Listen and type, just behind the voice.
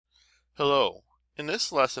Hello. In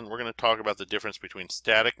this lesson, we're going to talk about the difference between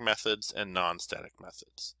static methods and non-static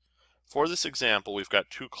methods. For this example, we've got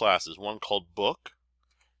two classes, one called book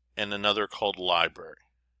and another called library.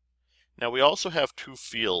 Now we also have two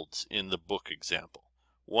fields in the book example.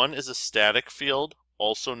 One is a static field,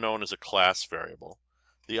 also known as a class variable.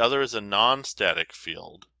 The other is a non-static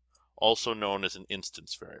field, also known as an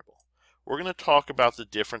instance variable. We're going to talk about the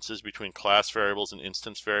differences between class variables and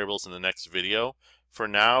instance variables in the next video. For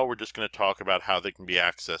now, we're just going to talk about how they can be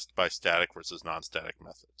accessed by static versus non-static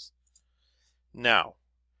methods. Now,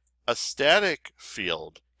 a static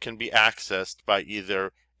field can be accessed by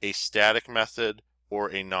either a static method or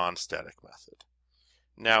a non-static method.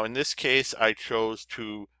 Now, in this case, I chose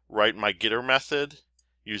to write my getter method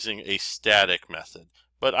using a static method,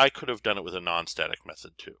 but I could have done it with a non-static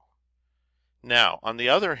method too. Now, on the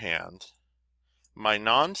other hand, my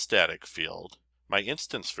non-static field, my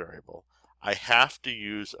instance variable, I have to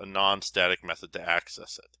use a non-static method to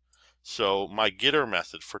access it. So my getter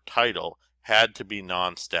method for title had to be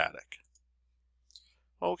non-static.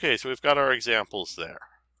 Okay, so we've got our examples there.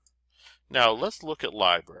 Now let's look at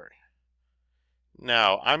library.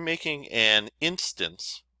 Now I'm making an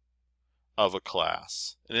instance of a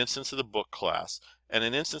class, an instance of the book class, and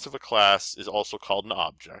an instance of a class is also called an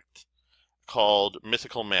object, called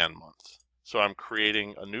Mythical Man Month. So I'm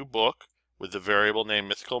creating a new book with the variable name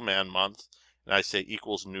Mythical Man Month, and I say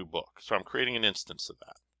equals new book. So I'm creating an instance of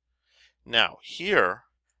that. Now here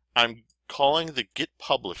I'm calling the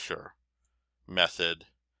getPublisher method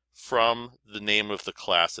from the name of the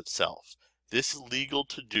class itself. This is legal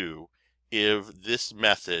to do if this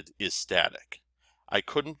method is static. I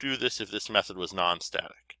couldn't do this if this method was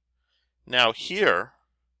non-static. Now here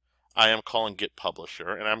I am calling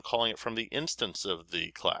getPublisher, and I'm calling it from the instance of the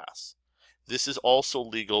class. This is also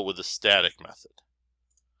legal with a static method.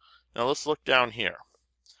 Now let's look down here.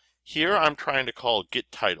 Here I'm trying to call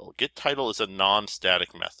getTitle. GetTitle is a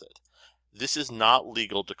non-static method. This is not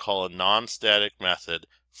legal to call a non-static method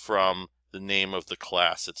from the name of the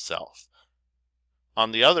class itself.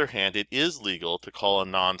 On the other hand, it is legal to call a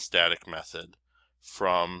non-static method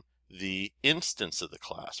from the instance of the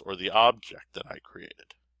class, or the object that I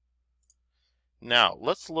created. Now,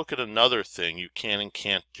 let's look at another thing you can and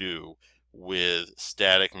can't do with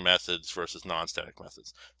static methods versus non-static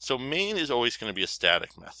methods. So main is always going to be a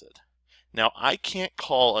static method. Now, I can't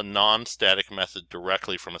call a non-static method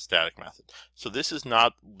directly from a static method. So this is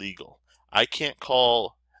not legal. I can't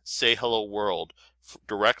call say hello world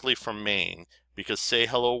directly from main because say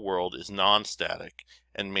hello world is non-static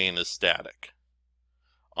and main is static.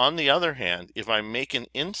 On the other hand, if I make an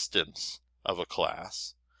instance of a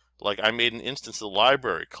class, like I made an instance of the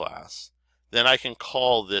library class, then I can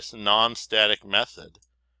call this non-static method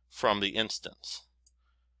from the instance.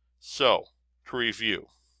 So, to review,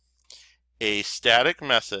 a static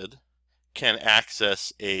method can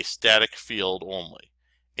access a static field only.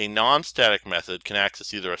 A non-static method can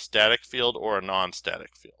access either a static field or a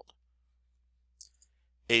non-static field.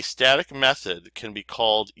 A static method can be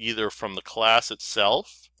called either from the class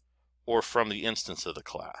itself or from the instance of the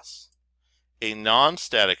class. A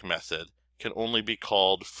non-static method can only be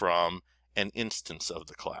called from an instance of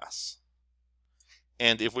the class.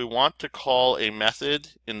 And if we want to call a method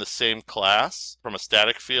in the same class from a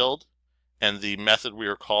static field, and the method we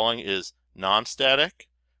are calling is non-static,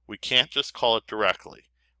 we can't just call it directly.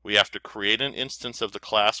 We have to create an instance of the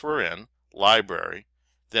class we're in, library,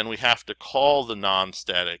 then we have to call the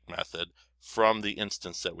non-static method from the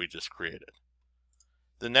instance that we just created.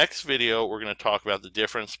 The next video, we're going to talk about the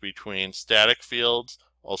difference between static fields,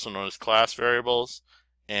 also known as class variables,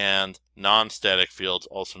 and non-static fields,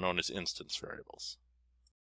 also known as instance variables.